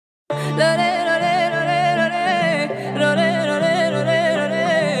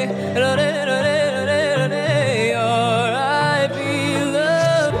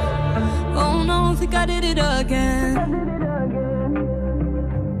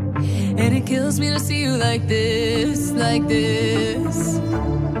And it kills me to see you like this, like this.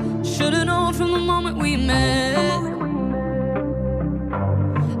 Should've known from the moment we met,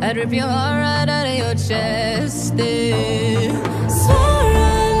 I'd rip your heart right out of your chest, yeah. Swore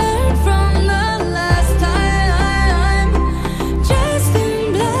I learned from the last time. Dressed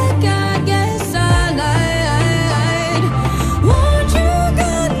in black, I guess I lied. Warned you,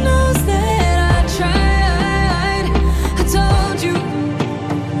 God knows that I tried. I told you,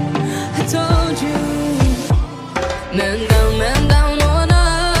 man.